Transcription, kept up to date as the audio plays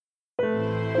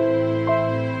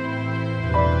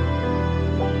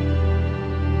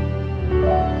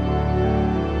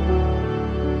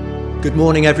Good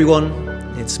morning, everyone.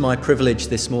 It's my privilege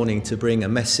this morning to bring a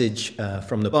message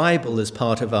from the Bible as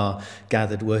part of our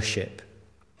gathered worship.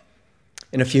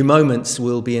 In a few moments,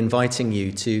 we'll be inviting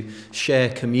you to share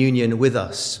communion with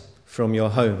us from your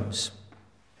homes,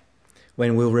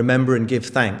 when we'll remember and give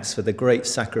thanks for the great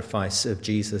sacrifice of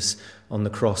Jesus on the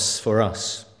cross for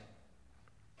us.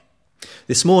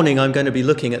 This morning, I'm going to be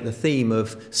looking at the theme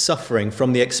of suffering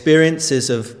from the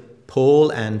experiences of Paul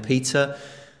and Peter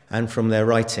and from their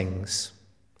writings.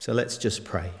 So let's just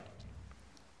pray.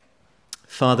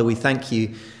 Father, we thank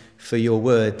you for your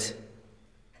word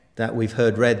that we've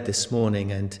heard read this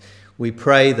morning, and we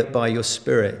pray that by your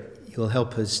Spirit you'll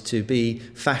help us to be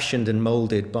fashioned and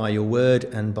moulded by your word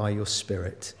and by your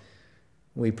Spirit.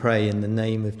 We pray in the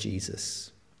name of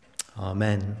Jesus.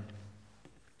 Amen.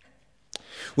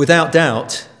 Without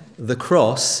doubt, the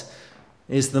cross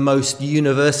is the most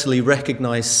universally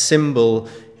recognized symbol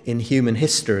in human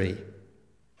history.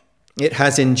 It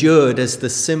has endured as the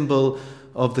symbol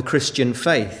of the Christian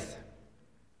faith.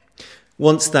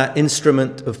 Once that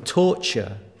instrument of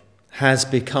torture has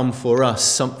become for us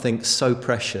something so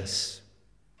precious.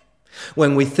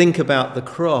 When we think about the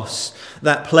cross,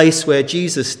 that place where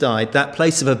Jesus died, that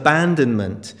place of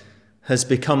abandonment has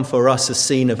become for us a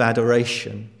scene of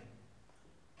adoration.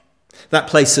 That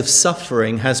place of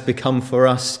suffering has become for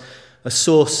us a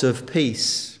source of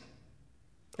peace.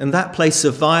 And that place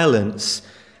of violence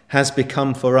has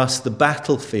become for us the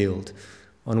battlefield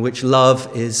on which love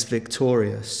is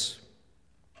victorious.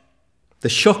 The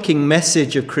shocking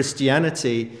message of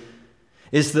Christianity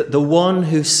is that the one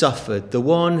who suffered, the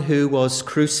one who was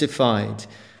crucified,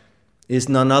 is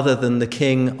none other than the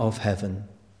King of heaven,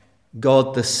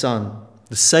 God the Son,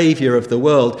 the Saviour of the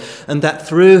world, and that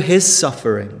through his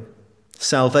suffering,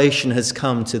 salvation has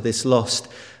come to this lost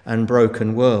and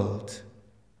broken world.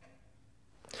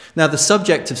 Now, the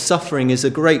subject of suffering is a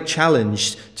great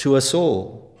challenge to us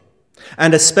all,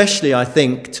 and especially, I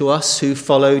think, to us who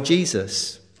follow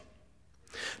Jesus.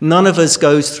 None of us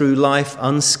goes through life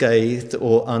unscathed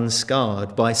or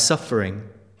unscarred by suffering.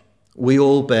 We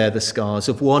all bear the scars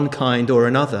of one kind or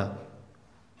another.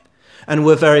 And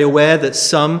we're very aware that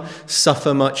some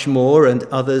suffer much more and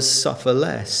others suffer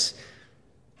less.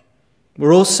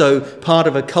 We're also part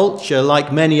of a culture,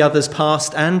 like many others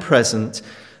past and present,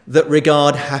 that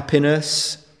regard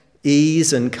happiness,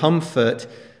 ease and comfort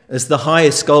as the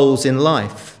highest goals in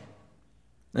life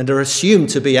and are assumed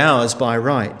to be ours by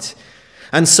right.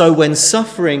 And so when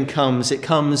suffering comes, it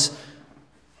comes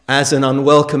as an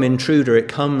unwelcome intruder. It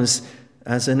comes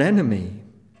as an enemy.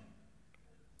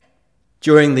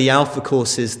 During the Alpha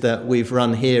courses that we've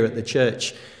run here at the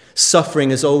church,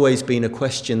 suffering has always been a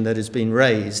question that has been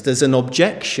raised as an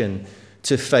objection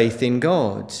to faith in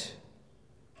God.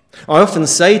 I often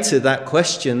say to that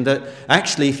question that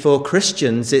actually for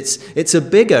Christians it's a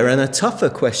bigger and a tougher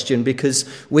question because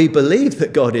we believe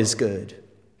that God is good.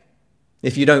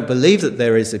 If you don't believe that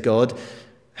there is a God,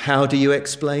 how do you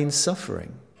explain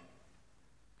suffering?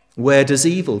 Where does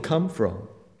evil come from?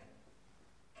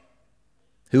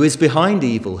 Who is behind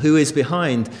evil? Who is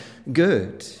behind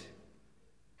good?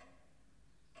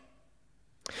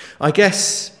 I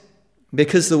guess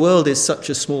because the world is such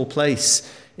a small place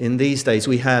in these days,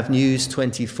 we have news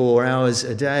 24 hours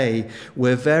a day.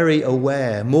 We're very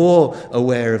aware, more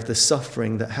aware of the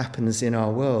suffering that happens in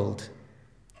our world,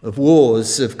 of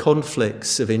wars, of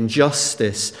conflicts, of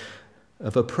injustice,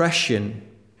 of oppression,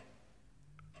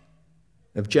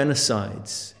 of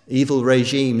genocides, evil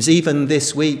regimes. Even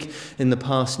this week in the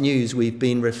past news, we've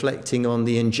been reflecting on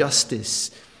the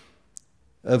injustice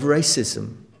of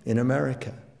racism in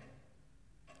America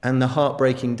and the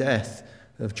heartbreaking death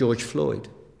of George Floyd.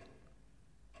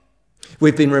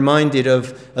 We've been reminded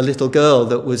of a little girl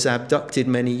that was abducted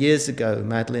many years ago,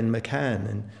 Madeleine McCann,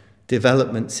 and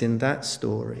developments in that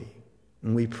story.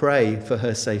 And we pray for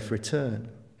her safe return.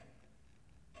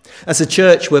 As a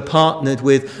church, we're partnered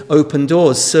with Open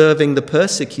Doors, serving the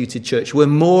persecuted church. We're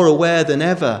more aware than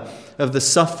ever of the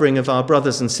suffering of our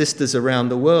brothers and sisters around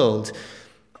the world.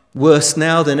 Worse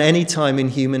now than any time in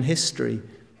human history.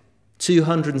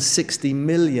 260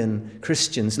 million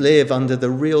Christians live under the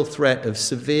real threat of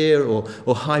severe or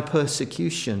high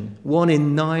persecution. 1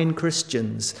 in 9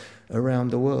 Christians around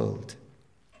the world.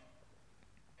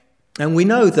 And we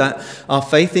know that our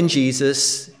faith in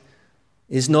Jesus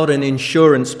is not an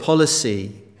insurance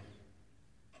policy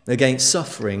against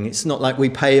suffering. It's not like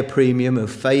we pay a premium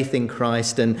of faith in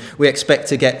Christ and we expect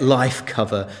to get life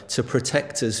cover to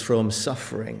protect us from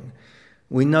suffering.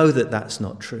 We know that that's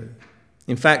not true.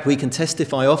 In fact, we can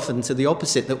testify often to the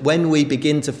opposite, that when we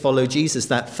begin to follow Jesus,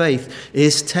 that faith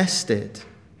is tested.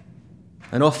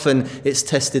 And often it's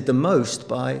tested the most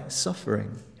by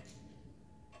suffering.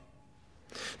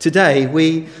 Today,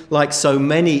 we, like so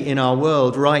many in our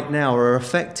world right now, are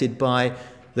affected by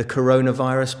the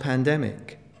coronavirus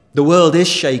pandemic. The world is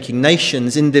shaking.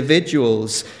 Nations,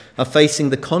 individuals are facing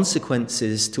the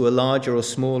consequences to a larger or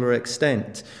smaller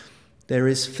extent. There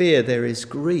is fear, there is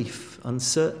grief,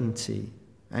 uncertainty,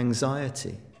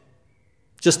 anxiety.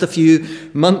 Just a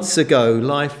few months ago,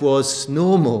 life was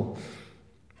normal,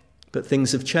 but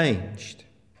things have changed.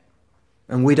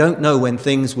 And we don't know when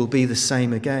things will be the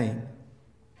same again.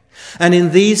 And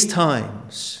in these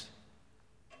times,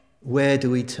 where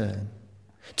do we turn?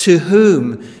 To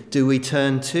whom do we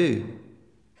turn to?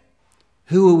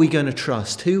 Who are we going to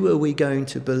trust? Who are we going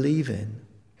to believe in?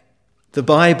 The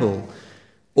Bible,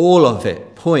 all of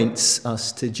it, points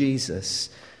us to Jesus,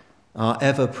 our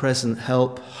ever-present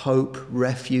help, hope,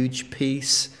 refuge,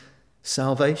 peace,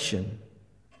 salvation.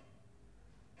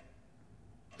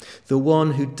 The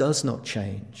one who does not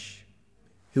change,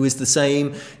 who is the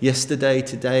same yesterday,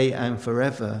 today, and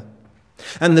forever.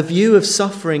 And the view of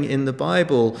suffering in the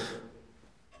Bible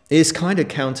is kind of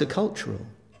countercultural.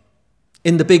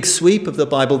 In the big sweep of the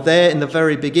Bible, there in the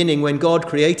very beginning, when God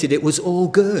created, it was all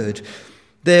good.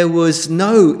 There was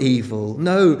no evil,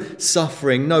 no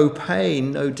suffering, no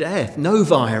pain, no death, no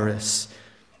virus,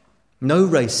 no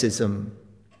racism.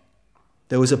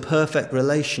 There was a perfect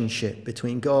relationship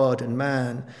between God and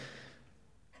man.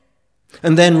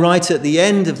 And then right at the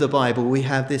end of the Bible, we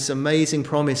have this amazing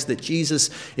promise that Jesus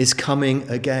is coming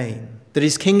again. That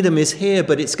his kingdom is here,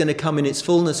 but it's going to come in its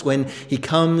fullness when he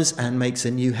comes and makes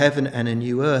a new heaven and a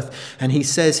new earth. And he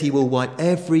says he will wipe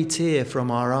every tear from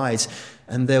our eyes,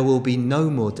 and there will be no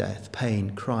more death, pain,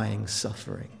 crying,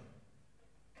 suffering.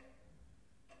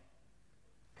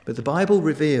 But the Bible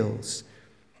reveals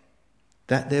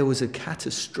that there was a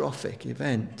catastrophic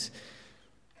event.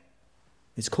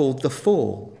 It's called the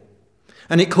fall.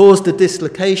 And it caused a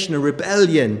dislocation, a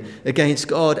rebellion against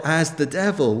God as the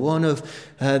devil, one of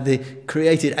the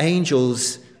created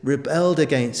angels, rebelled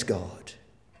against God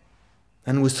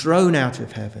and was thrown out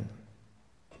of heaven.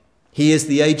 He is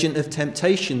the agent of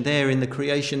temptation there in the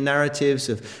creation narratives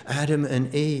of Adam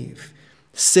and Eve.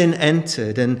 Sin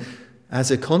entered, and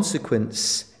as a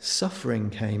consequence, suffering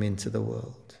came into the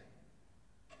world.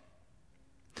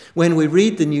 When we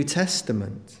read the New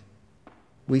Testament,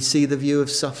 we see the view of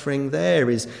suffering there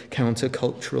is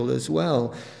countercultural as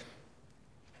well.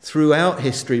 Throughout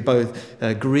history, both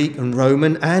Greek and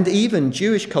Roman and even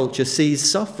Jewish culture sees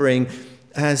suffering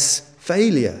as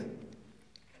failure.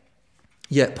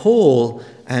 Yet Paul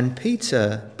and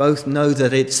Peter both know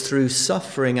that it's through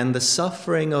suffering and the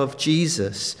suffering of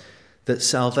Jesus that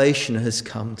salvation has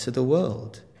come to the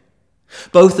world.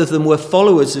 Both of them were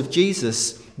followers of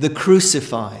Jesus, the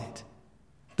crucified,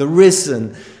 the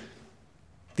risen,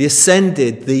 the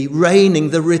ascended, the reigning,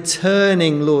 the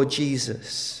returning Lord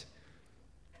Jesus.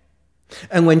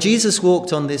 And when Jesus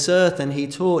walked on this earth and he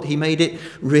taught, he made it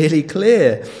really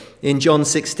clear. In John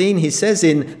 16, he says,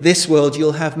 in this world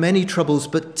you'll have many troubles,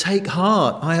 but take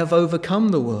heart, I have overcome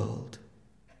the world.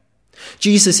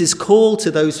 Jesus' call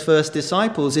to those first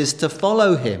disciples is to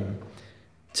follow him,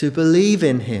 to believe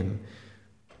in him,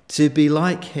 to be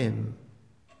like him.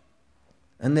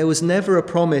 And there was never a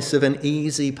promise of an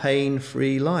easy,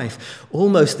 pain-free life.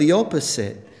 Almost the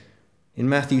opposite. In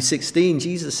Matthew 16,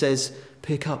 Jesus says,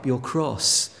 pick up your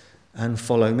cross and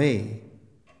follow me.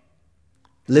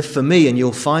 Live for me and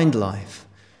you'll find life.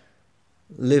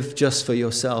 Live just for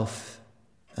yourself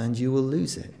and you will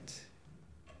lose it.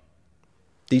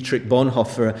 Dietrich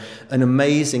Bonhoeffer, an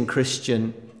amazing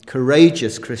Christian,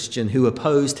 courageous Christian who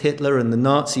opposed Hitler and the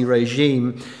Nazi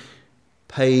regime,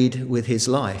 paid with his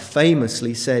life,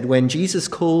 famously said, when Jesus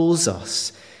calls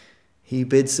us, he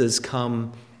bids us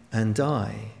come and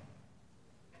die.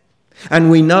 And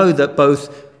we know that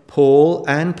both Paul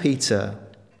and Peter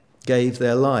gave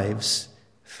their lives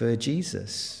for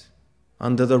Jesus.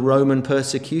 Under the Roman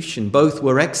persecution, both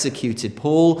were executed,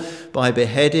 Paul by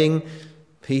beheading,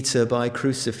 Peter by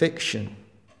crucifixion.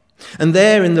 And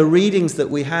there in the readings that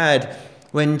we had,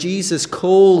 when Jesus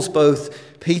calls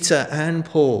both Peter and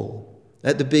Paul,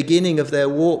 at the beginning of their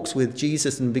walks with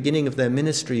Jesus and the beginning of their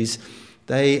ministries,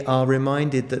 they are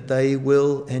reminded that they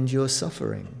will endure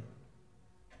suffering.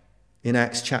 In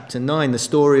Acts chapter 9, the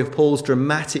story of Paul's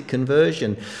dramatic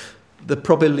conversion,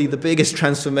 probably the biggest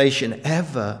transformation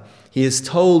ever, he is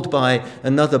told by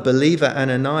another believer,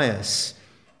 Ananias,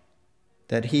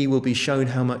 that he will be shown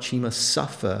how much he must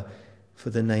suffer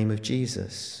for the name of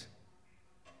Jesus.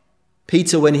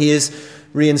 Peter, when he is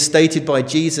reinstated by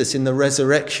Jesus in the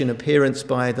resurrection appearance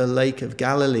by the Lake of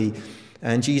Galilee,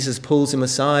 And Jesus pulls him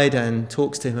aside and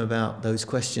talks to him about those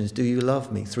questions. Do you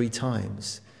love me? 3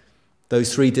 times.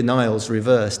 Those 3 denials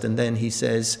reversed. And then he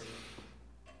says,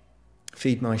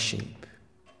 feed my sheep.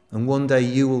 And one day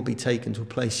you will be taken to a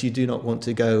place you do not want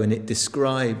to go. And it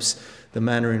describes the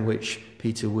manner in which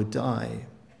Peter would die.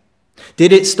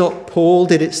 Did it stop Paul?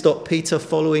 Did it stop Peter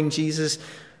following Jesus?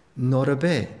 Not a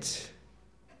bit.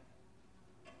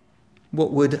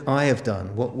 What would I have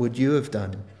done? What would you have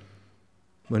done?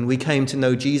 When we came to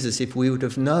know Jesus, if we would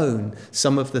have known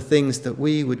some of the things that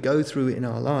we would go through in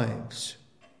our lives.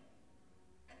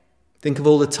 Think of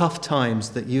all the tough times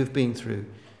that you've been through.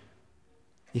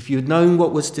 If you'd known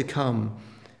what was to come,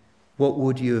 what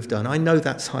would you have done? I know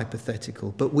that's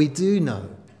hypothetical, but we do know.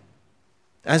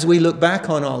 As we look back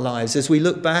on our lives, as we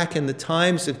look back in the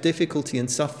times of difficulty and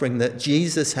suffering, that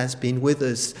Jesus has been with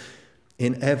us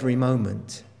in every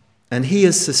moment. And he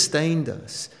has sustained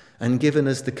us and given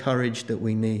us the courage that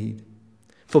we need.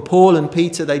 For Paul and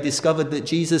Peter, they discovered that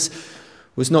Jesus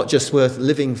was not just worth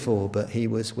living for, but he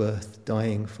was worth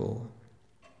dying for.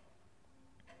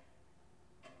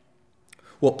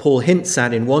 What Paul hints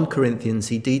at in 1 Corinthians,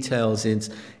 he details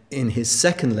in his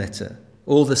second letter,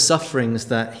 all the sufferings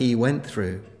that he went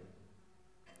through.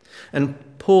 And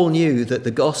Paul knew that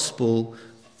the gospel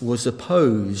was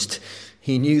opposed.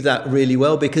 He knew that really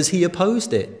well because he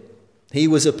opposed it. He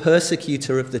was a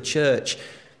persecutor of the church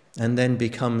and then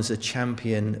becomes a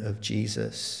champion of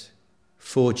Jesus,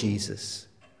 for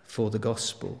the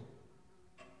gospel.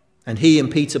 And he and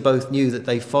Peter both knew that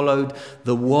they followed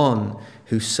the one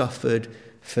who suffered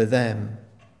for them.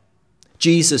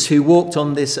 Jesus, who walked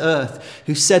on this earth,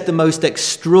 who said the most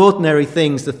extraordinary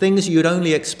things, the things you'd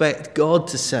only expect God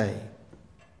to say.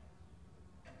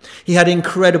 He had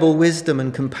incredible wisdom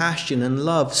and compassion and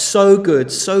love, so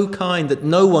good, so kind that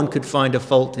no one could find a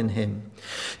fault in him.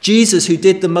 Jesus, who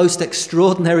did the most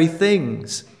extraordinary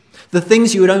things, the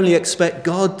things you would only expect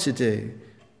God to do.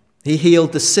 He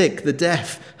healed the sick, the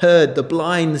deaf heard, the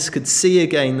blind could see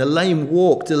again, the lame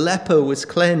walked, the leper was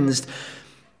cleansed.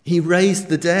 He raised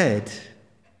the dead.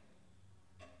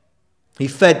 He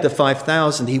fed the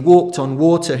 5,000. He walked on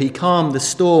water. He calmed the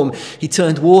storm. He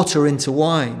turned water into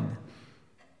wine.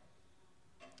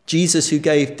 Jesus, who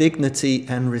gave dignity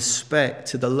and respect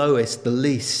to the lowest, the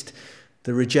least,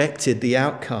 the rejected, the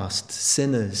outcast,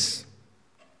 sinners.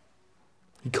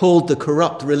 He called the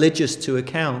corrupt religious to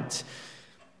account.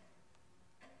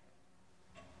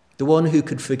 The one who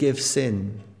could forgive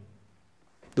sin.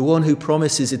 The one who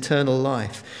promises eternal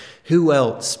life. Who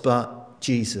else but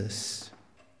Jesus?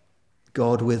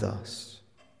 God with us.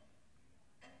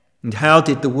 And how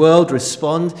did the world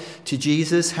respond to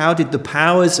Jesus? How did the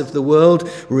powers of the world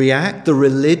react? The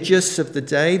religious of the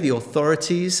day, the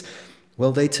authorities,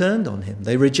 well, they turned on him.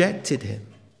 They rejected him.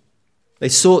 They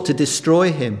sought to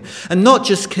destroy him and not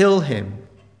just kill him.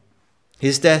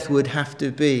 His death would have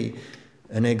to be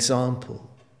an example.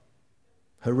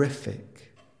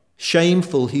 Horrific,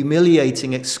 shameful,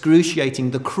 humiliating,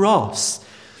 excruciating. The cross,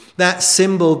 that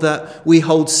symbol that we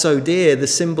hold so dear, the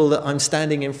symbol that I'm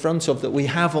standing in front of, that we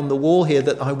have on the wall here,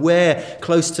 that I wear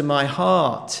close to my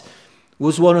heart,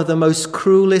 was one of the most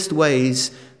cruelest ways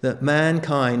that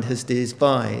mankind has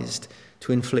devised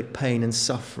to inflict pain and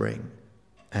suffering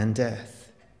and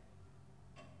death.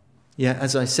 Yet,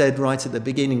 as I said right at the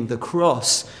beginning, the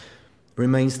cross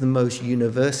remains the most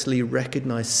universally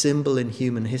recognized symbol in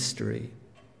human history,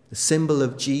 the symbol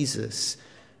of Jesus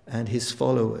and his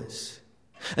followers.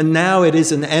 And now it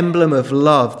is an emblem of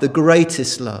love, the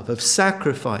greatest love, of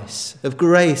sacrifice, of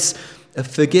grace, of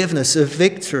forgiveness, of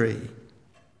victory.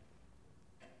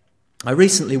 I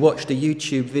recently watched a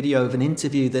YouTube video of an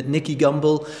interview that Nicky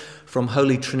Gumbel from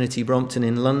Holy Trinity Brompton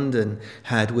in London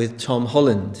had with Tom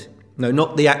Holland. No,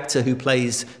 not the actor who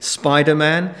plays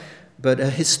Spider-Man, but a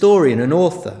historian, an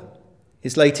author.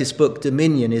 His latest book,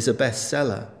 Dominion, is a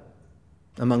bestseller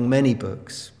among many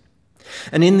books.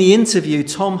 And in the interview,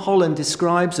 Tom Holland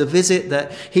describes a visit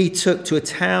that he took to a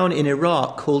town in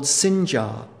Iraq called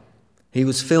Sinjar. He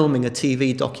was filming a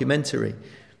TV documentary.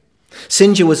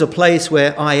 Sinjar was a place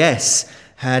where IS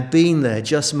had been there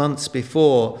just months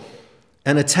before,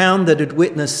 and a town that had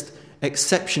witnessed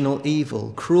exceptional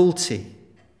evil, cruelty,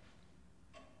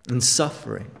 and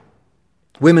suffering.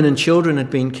 Women and children had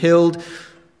been killed,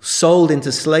 sold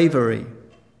into slavery.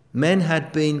 Men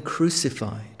had been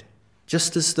crucified,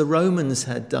 just as the Romans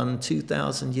had done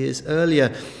 2,000 years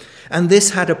earlier. And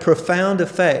this had a profound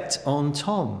effect on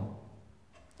Tom,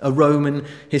 a Roman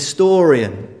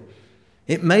historian.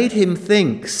 It made him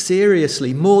think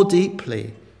seriously, more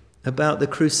deeply, about the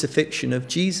crucifixion of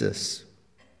Jesus.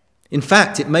 In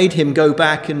fact, it made him go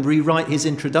back and rewrite his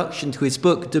introduction to his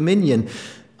book, Dominion.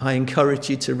 I encourage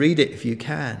you to read it if you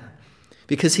can,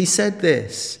 because he said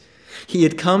this. He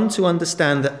had come to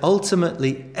understand that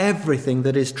ultimately everything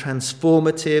that is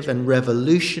transformative and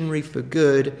revolutionary for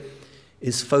good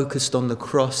is focused on the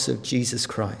cross of Jesus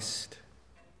Christ.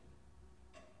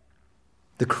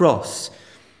 The cross,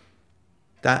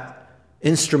 that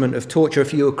instrument of torture,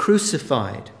 if you were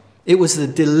crucified, it was the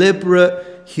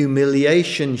deliberate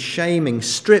humiliation, shaming,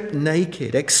 stripped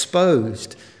naked,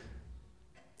 exposed,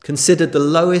 considered the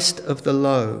lowest of the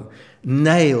low,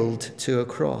 nailed to a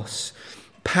cross.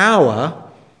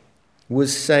 Power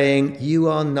was saying, you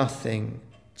are nothing,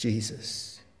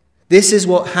 Jesus. This is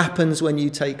what happens when you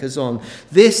take us on.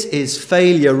 This is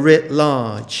failure writ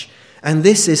large. And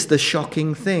this is the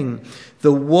shocking thing.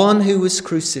 The one who was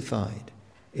crucified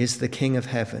is the King of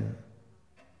heaven.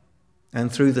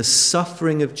 And through the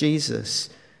suffering of Jesus,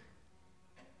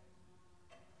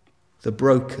 the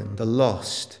broken, the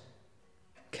lost,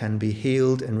 can be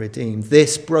healed and redeemed.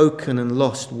 This broken and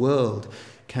lost world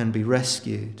can be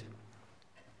rescued.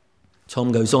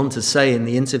 Tom goes on to say in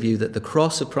the interview that the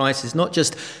cross of Christ is not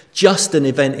just an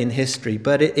event in history,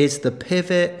 but it is the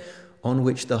pivot on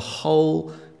which the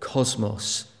whole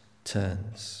cosmos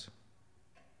turns.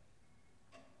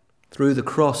 Through the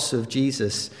cross of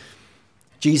Jesus,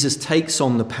 Jesus takes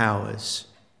on the powers.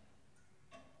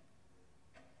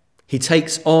 He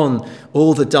takes on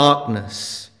all the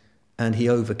darkness and he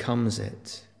overcomes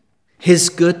it. His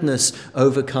goodness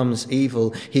overcomes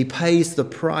evil. He pays the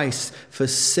price for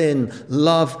sin.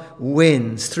 Love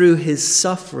wins. Through his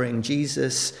suffering,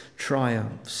 Jesus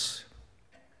triumphs.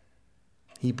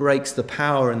 He breaks the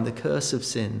power and the curse of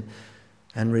sin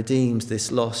and redeems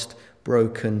this lost,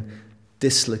 broken,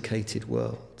 dislocated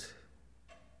world.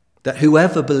 That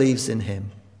whoever believes in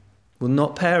him will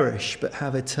not perish but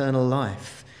have eternal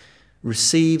life,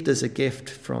 received as a gift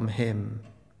from him.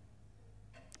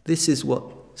 This is what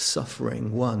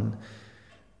suffering won.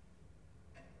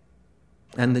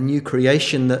 And the new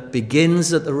creation that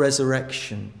begins at the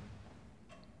resurrection,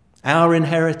 our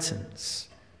inheritance,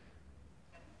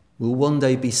 will one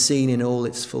day be seen in all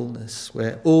its fullness,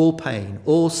 where all pain,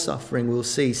 all suffering will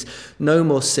cease. No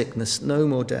more sickness, no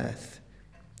more death.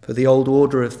 For the old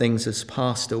order of things has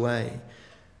passed away.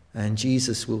 And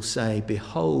Jesus will say,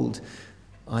 behold,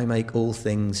 I make all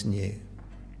things new.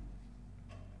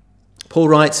 Paul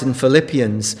writes in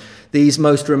Philippians these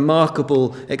most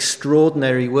remarkable,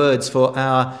 extraordinary words for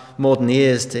our modern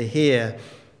ears to hear.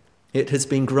 It has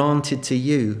been granted to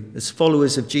you as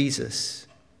followers of Jesus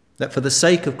that for the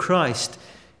sake of Christ,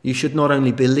 you should not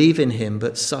only believe in him,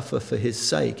 but suffer for his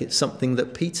sake. It's something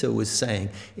that Peter was saying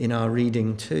in our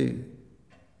reading too.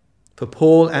 For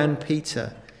Paul and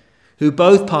Peter, who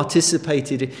both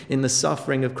participated in the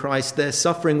suffering of Christ, their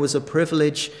suffering was a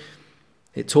privilege.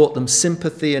 It taught them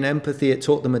sympathy and empathy. It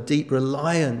taught them a deep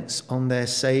reliance on their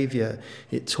Saviour.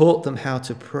 It taught them how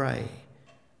to pray.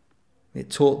 It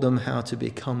taught them how to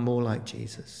become more like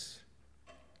Jesus.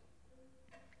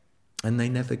 And they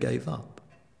never gave up.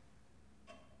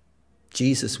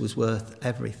 Jesus was worth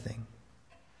everything.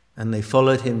 And they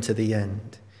followed him to the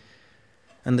end.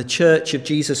 And the Church of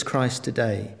Jesus Christ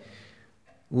today,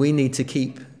 we need to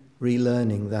keep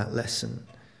relearning that lesson.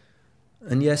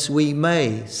 And yes, we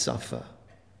may suffer,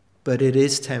 but it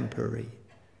is temporary.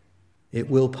 It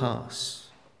will pass.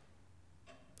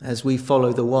 As we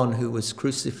follow the one who was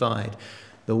crucified,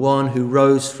 the one who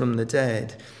rose from the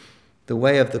dead, the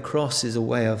way of the cross is a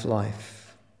way of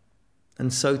life.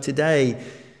 And so today,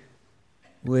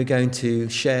 we're going to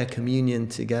share communion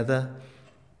together.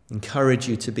 Encourage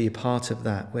you to be a part of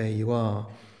that where you are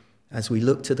as we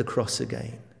look to the cross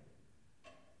again.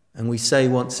 And we say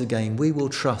once again, we will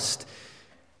trust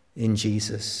in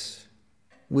Jesus.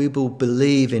 We will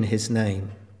believe in his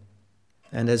name.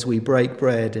 And as we break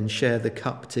bread and share the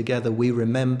cup together, we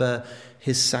remember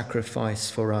his sacrifice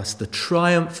for us, the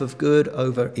triumph of good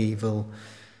over evil,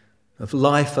 of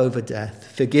life over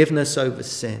death, forgiveness over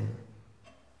sin.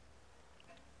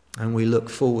 And we look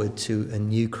forward to a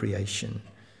new creation.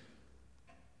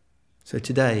 So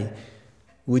today,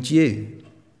 would you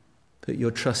put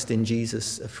your trust in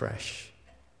Jesus afresh?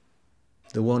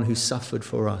 The one who suffered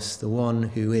for us, the one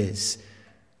who is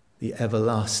the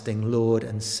everlasting Lord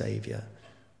and Saviour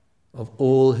of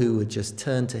all who would just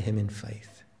turn to him in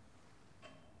faith.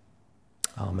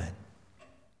 Amen.